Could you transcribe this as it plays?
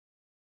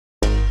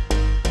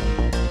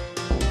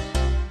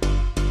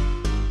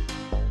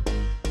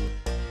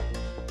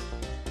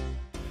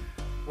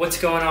What's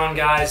going on,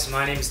 guys?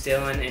 My name is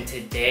Dylan, and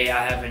today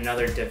I have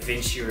another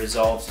DaVinci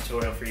Resolve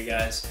tutorial for you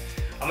guys.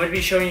 I'm going to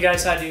be showing you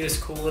guys how to do this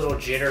cool little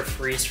jitter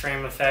freeze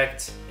frame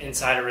effect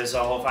inside of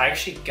Resolve. I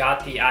actually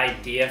got the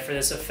idea for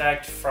this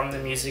effect from the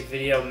music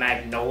video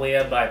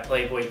Magnolia by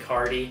Playboi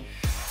Carti.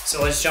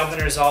 So let's jump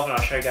into Resolve and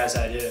I'll show you guys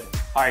how to do it.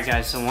 Alright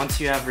guys, so once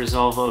you have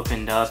Resolve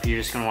opened up, you're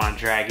just going to want to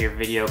drag your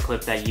video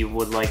clip that you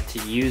would like to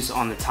use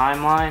on the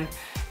timeline.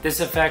 This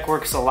effect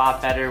works a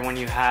lot better when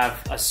you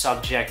have a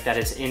subject that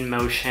is in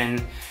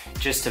motion,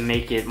 just to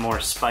make it more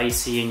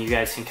spicy and you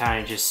guys can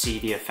kind of just see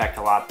the effect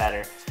a lot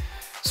better.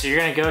 So you're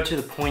going to go to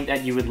the point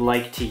that you would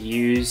like to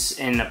use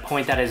and a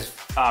point that is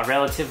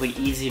relatively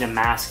easy to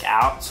mask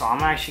out. So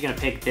I'm actually going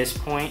to pick this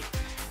point.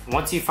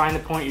 Once you find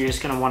the point, you're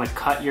just going to want to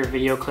cut your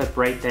video clip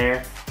right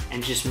there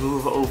and just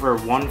move over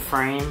one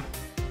frame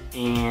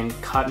and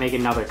make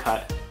another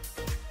cut.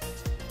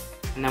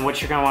 And then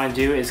what you're going to want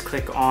to do is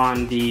click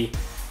on the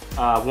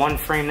one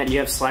frame that you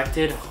have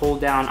selected, hold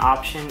down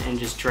Option and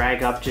just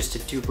drag up just to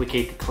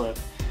duplicate the clip.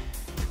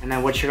 And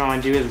then what you're going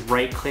to do is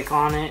right click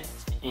on it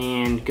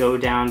and go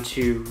down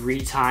to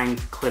Retime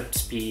Clip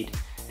Speed.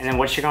 And then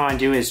what you're going to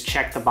do is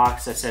check the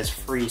box that says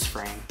freeze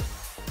frame.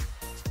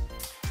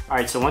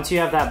 Alright, so once you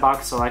have that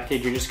box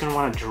selected, you're just going to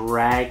want to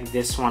drag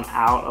this one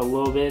out a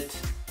little bit.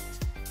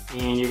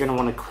 And you're going to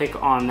want to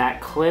click on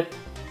that clip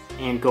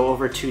and go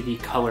over to the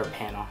color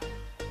panel.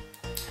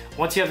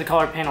 Once you have the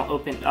color panel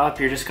opened up,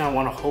 you're just going to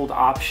want to hold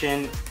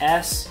Option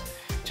S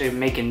to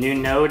make a new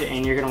node,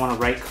 and you're going to want to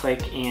right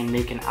click and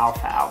make an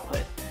alpha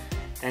output.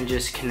 Then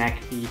just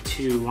connect the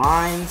two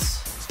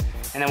lines.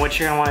 And then what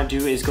you're going to want to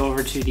do is go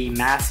over to the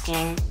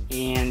masking,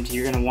 and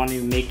you're going to want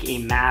to make a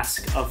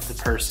mask of the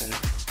person.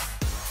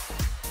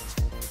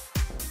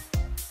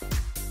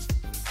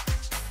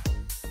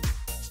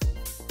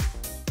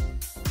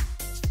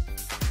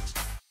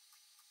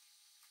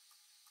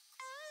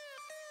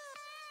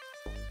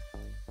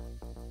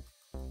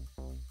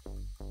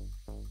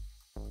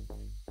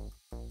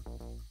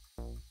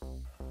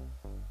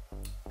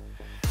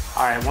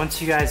 Alright,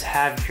 once you guys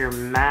have your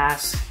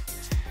mask,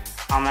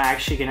 I'm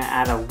actually going to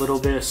add a little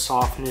bit of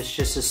softness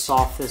just to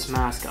soften this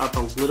mask up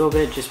a little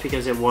bit, just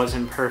because it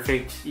wasn't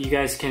perfect. You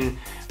guys can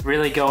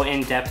really go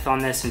in depth on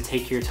this and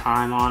take your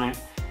time on it,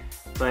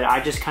 but I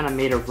just kind of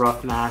made a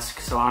rough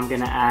mask, so I'm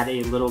going to add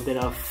a little bit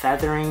of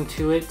feathering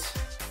to it,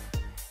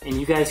 and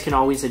you guys can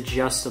always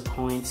adjust the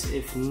points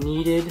if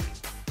needed.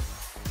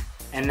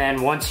 And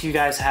then once you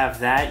guys have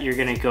that, you're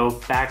going to go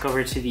back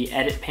over to the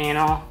edit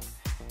panel.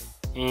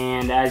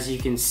 And as you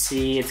can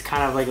see, it's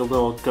kind of like a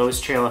little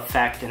ghost trail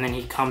effect, and then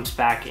he comes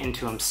back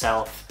into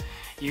himself.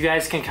 You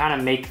guys can kind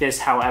of make this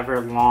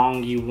however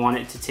long you want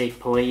it to take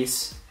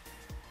place,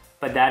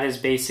 but that is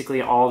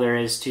basically all there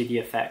is to the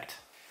effect.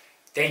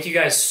 Thank you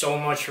guys so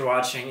much for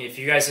watching. If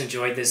you guys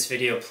enjoyed this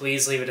video,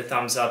 please leave it a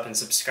thumbs up and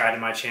subscribe to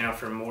my channel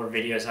for more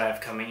videos I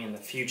have coming in the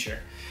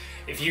future.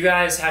 If you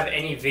guys have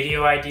any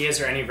video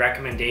ideas or any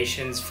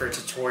recommendations for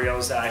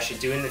tutorials that I should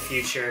do in the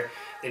future,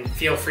 then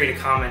feel free to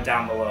comment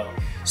down below.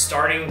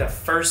 Starting the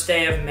first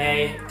day of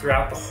May,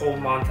 throughout the whole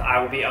month,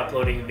 I will be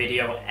uploading a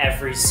video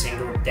every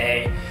single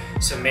day,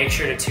 so make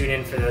sure to tune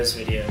in for those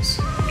videos.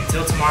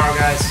 Until tomorrow,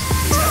 guys,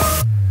 peace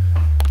out.